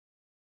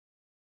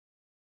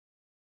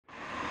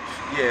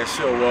Yeah,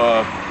 so,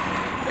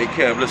 hey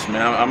Kev, listen,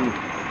 man, I'm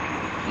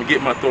gonna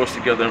get my thoughts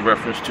together in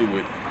reference to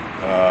it.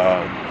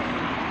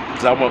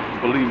 Because I want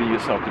Believe in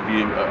Yourself to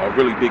be a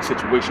really big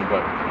situation,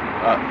 but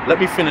let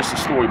me finish the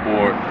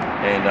storyboard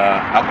and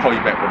I'll call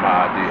you back with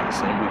my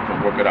ideas and we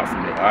can work it out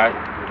from there, alright?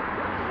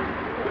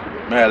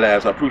 Man,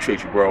 Labs, I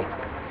appreciate you, bro.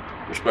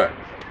 Respect.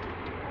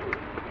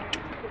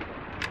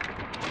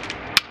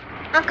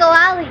 Uncle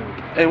Ollie.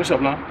 Hey, what's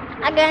up, Lon?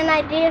 I got an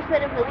idea for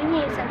the Believe in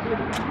Yourself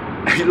video.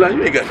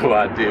 You ain't got no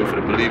idea for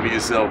the Believe in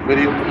Yourself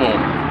video. Come on.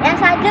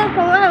 Yes, I do.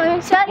 Come on, let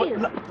me show you.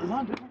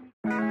 London.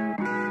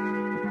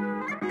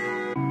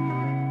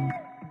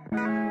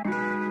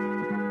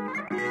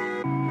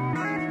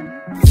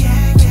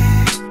 Yeah,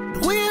 yeah.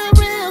 We're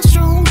real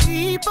strong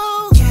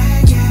people.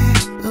 Yeah,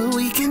 yeah.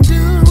 We can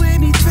do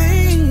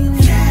anything.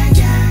 Yeah,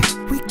 yeah.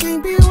 We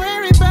can't be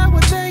worried about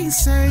what they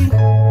say.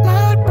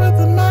 My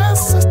brother, my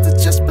sister,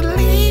 just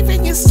believe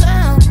in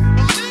yourself.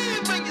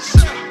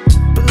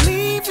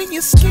 Believe in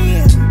your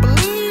skin,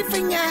 believe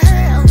in your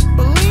health,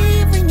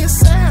 believe in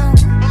yourself.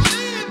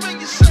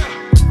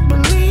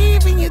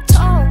 Believe in your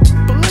talk,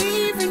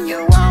 believe in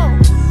your walk,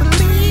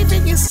 believe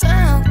in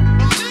yourself.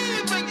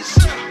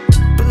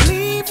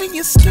 Believe in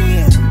your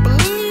skin,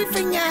 believe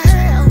in your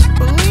health,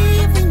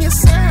 believe in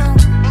yourself.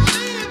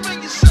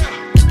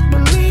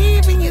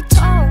 Believe in your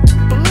talk,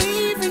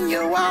 believe in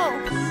your walk,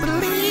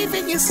 believe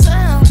in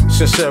yourself.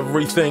 Since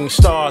everything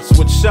starts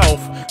with self,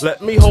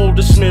 let me hold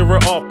this mirror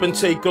up and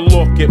take a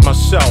look at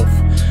myself.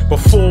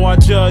 Before I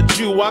judge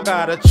you, I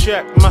gotta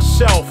check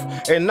myself.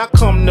 And I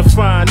come to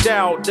find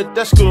out that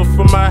that's good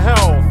for my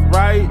health,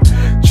 right?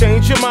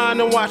 Change your mind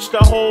and watch the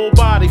whole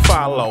body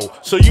follow.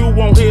 So you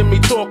won't hear me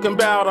talking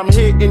about I'm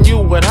hitting you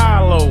with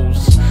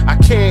hollows. I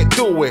can't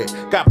do it,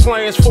 got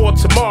plans for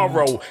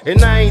tomorrow.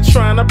 And I ain't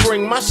trying to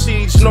bring my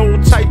seeds no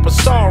type of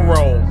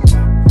sorrow.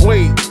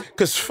 Wait,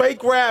 cause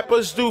fake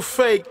rappers do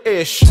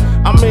fake-ish.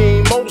 I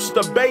mean, most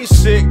the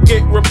basic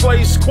get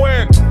replaced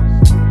quick.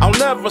 I'll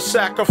never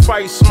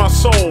sacrifice my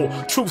soul.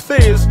 Truth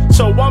is,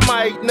 so I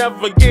might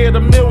never get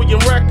 1,000,000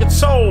 records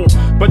sold.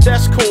 But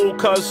that's cool,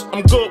 cause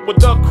I'm good with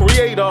the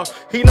creator.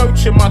 He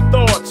nurtured my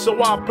thoughts,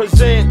 so I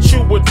present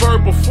you with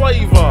verbal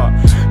flavor.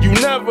 You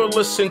never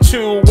listen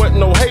to what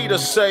no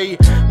haters say.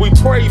 We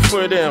pray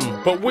for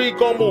them, but we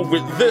gon' move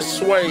it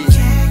this way.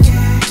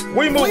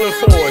 We moving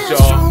forward,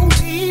 y'all.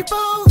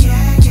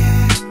 Yeah,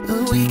 yeah.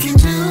 We can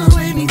do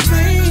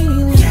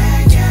anything.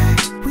 Yeah, yeah.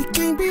 We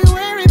can't be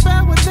worried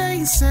about what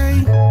they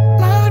say.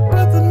 My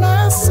brother,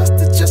 my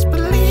sister, just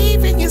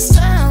believe in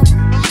yourself.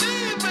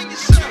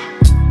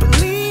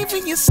 Believe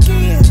in your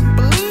skin,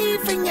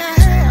 believe in your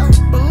health,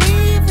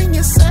 believe in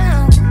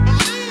yourself.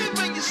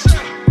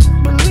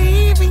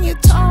 Believe in your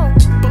talk,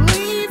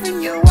 believe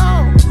in your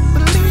walk,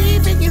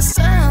 believe in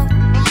yourself.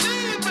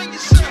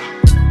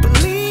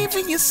 Believe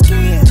in your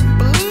skin,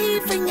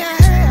 believe in your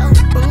health,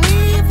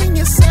 believe in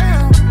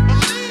yourself.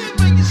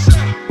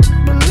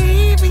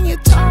 Believe in your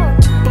talk,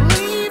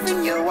 believe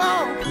in your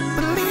walk,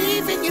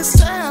 believe in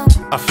yourself.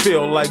 I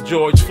feel like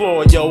George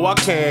Floyd, yo, I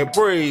can't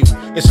breathe.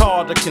 It's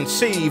hard to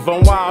conceive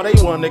on why they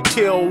wanna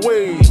kill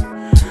we.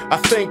 I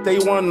think they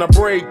wanna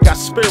break our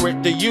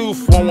spirit, the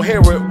youth won't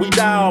hear it. We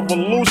die over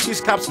loose,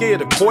 these cops scared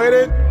to quit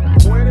it.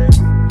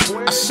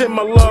 I send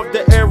my love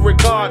to Eric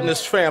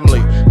Gardner's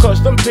family,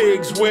 cause them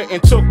pigs went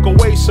and took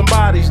away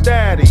somebody's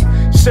daddy.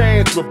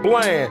 Sandra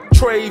Bland,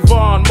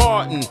 Trayvon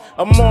Martin,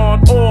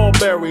 Ahmaud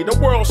Arbery, the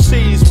world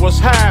sees what's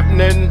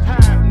happening.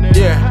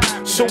 Yeah,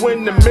 so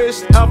in the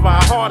midst of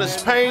our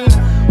hardest pain,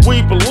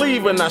 we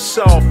believe in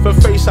ourselves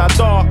and face our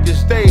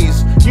darkest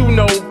days. You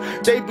know,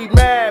 they be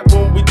mad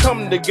when we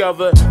come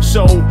together.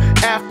 So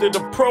after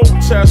the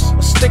protest,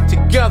 stick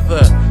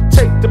together.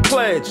 Take the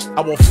pledge,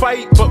 I will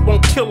fight but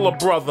won't kill a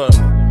brother.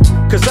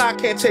 Cause I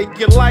can't take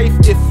your life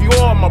if you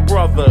are my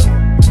brother.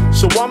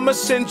 So I'ma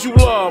send you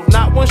love,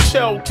 not one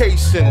shell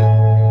casing.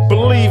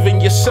 Believe in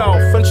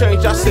yourself and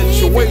change our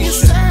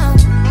situation.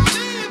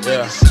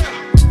 Yeah.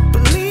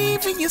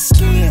 Believe in your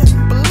skin,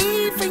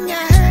 believe in your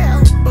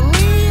health,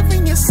 believe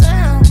in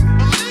yourself.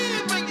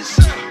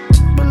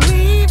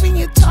 Believe in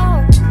your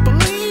talk,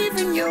 believe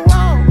in your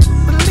walk,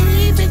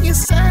 believe in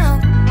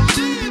yourself.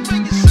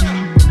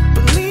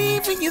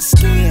 Believe in your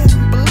skin,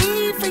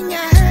 believe in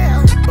your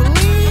health,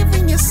 believe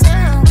in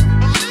yourself.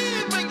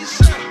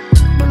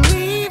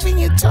 Believe in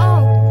your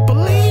talk,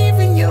 believe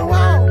in your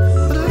walk,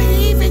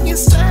 believe in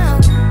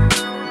yourself.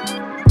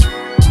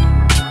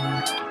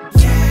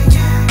 Yeah,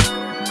 yeah.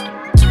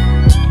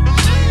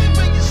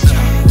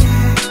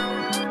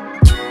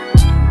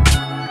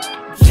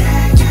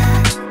 Yeah,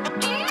 yeah. Do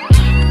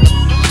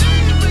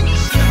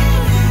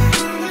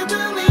you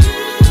believe,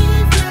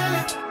 yeah?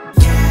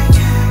 Yeah,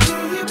 yeah. Do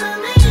you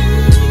believe, yeah?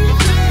 Yeah,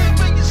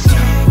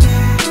 yeah.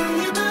 Do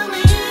you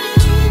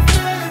believe,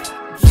 yeah?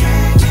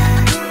 Yeah, yeah.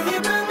 Do you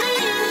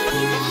believe,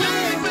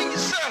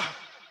 yeah?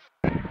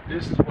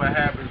 This is what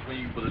happens when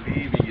you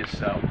believe in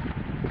yourself.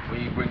 When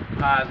you bring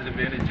positive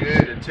energy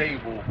to the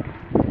table,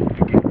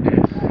 you get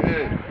this.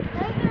 Good.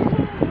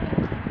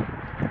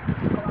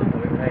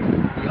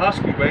 We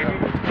Husky, baby.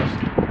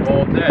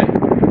 All day.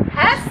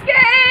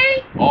 Husky!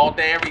 All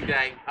day, every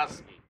day.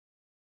 Husky.